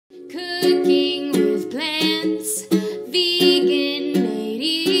Cooking with plants, vegan made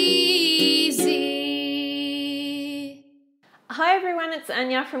easy. Hi everyone, it's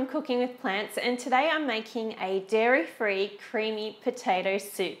Anja from Cooking with Plants, and today I'm making a dairy-free creamy potato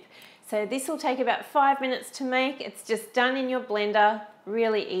soup. So this will take about 5 minutes to make. It's just done in your blender,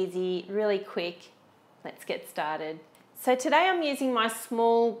 really easy, really quick. Let's get started. So today I'm using my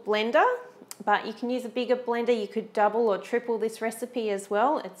small blender, but you can use a bigger blender. You could double or triple this recipe as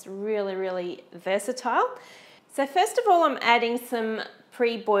well. It's really versatile. So first of all, I'm adding some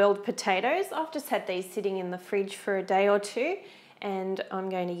pre-boiled potatoes. I've just had these sitting in the fridge for a day or two, and I'm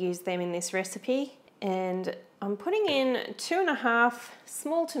going to use them in this recipe. And I'm putting in 2.5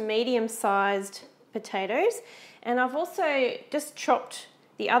 small to medium sized potatoes, and I've also just chopped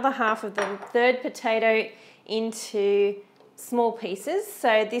the other half of the third potato into small pieces,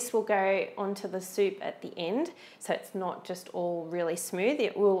 so this will go onto the soup at the end, so it's not just all really smooth.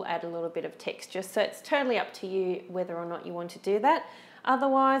 It will add a little bit of texture, so it's totally up to you whether or not you want to do that.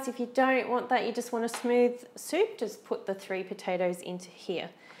 Otherwise, if you don't want that, you just want a smooth soup, just put the 3 potatoes into here.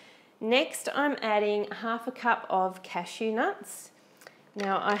 Next, I'm adding 1/2 cup of cashew nuts.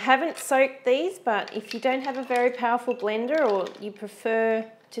 Now, I haven't soaked these, but if you don't have a very powerful blender or you prefer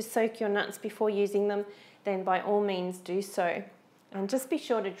to soak your nuts before using them, then by all means do so. And just be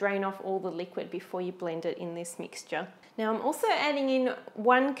sure to drain off all the liquid before you blend it in this mixture. Now, I'm also adding in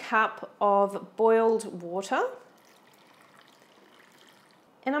 1 cup of boiled water.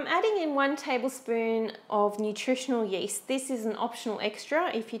 And I'm adding in 1 tablespoon of nutritional yeast. This is an optional extra.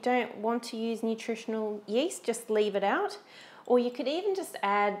 If you don't want to use nutritional yeast, just leave it out. Or you could even just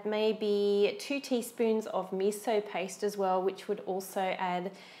add maybe 2 teaspoons of miso paste as well, which would also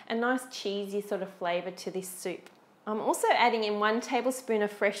add a nice cheesy sort of flavour to this soup. I'm also adding in 1 tablespoon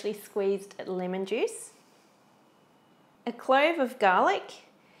of freshly squeezed lemon juice, a clove of garlic,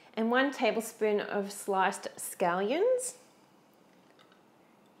 and 1 tablespoon of sliced scallions.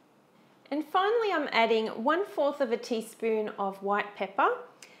 And finally, I'm adding 1/4 teaspoon of white pepper,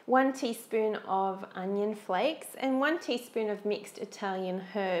 1 teaspoon of onion flakes, and 1 teaspoon of mixed Italian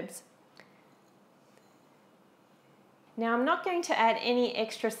herbs. Now, I'm not going to add any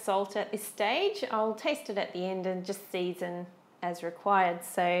extra salt at this stage. I'll taste it at the end and just season as required.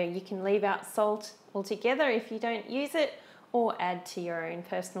 So you can leave out salt altogether if you don't use it, or add to your own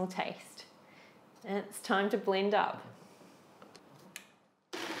personal taste. And it's time to blend up.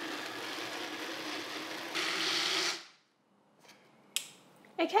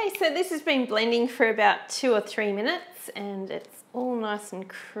 Okay, so this has been blending for about 2 or 3 minutes, and it's all nice and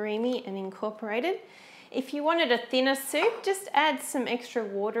creamy and incorporated. If you wanted a thinner soup, just add some extra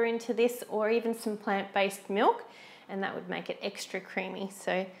water into this, or even some plant-based milk, and that would make it extra creamy.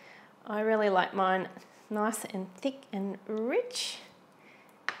 So I really like mine nice and thick and rich.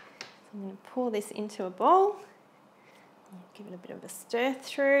 So I'm going to pour this into a bowl, give it a bit of a stir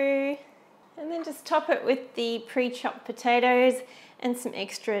through, and then just top it with the pre-chopped potatoes and some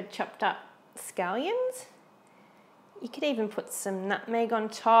extra chopped up scallions. You could even put some nutmeg on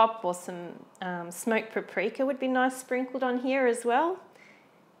top, or some smoked paprika would be nice sprinkled on here as well.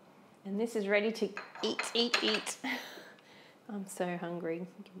 And this is ready to eat. I'm so hungry.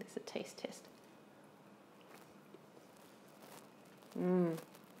 Give this a taste test.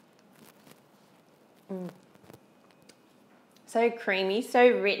 So creamy, so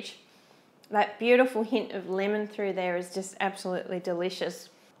rich. That beautiful hint of lemon through there is just absolutely delicious.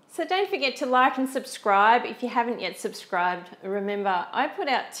 So don't forget to like and subscribe if you haven't yet subscribed. Remember, I put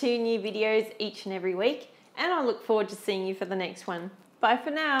out 2 new videos each and every week, and I look forward to seeing you for the next one. Bye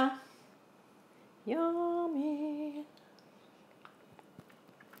for now. Yummy.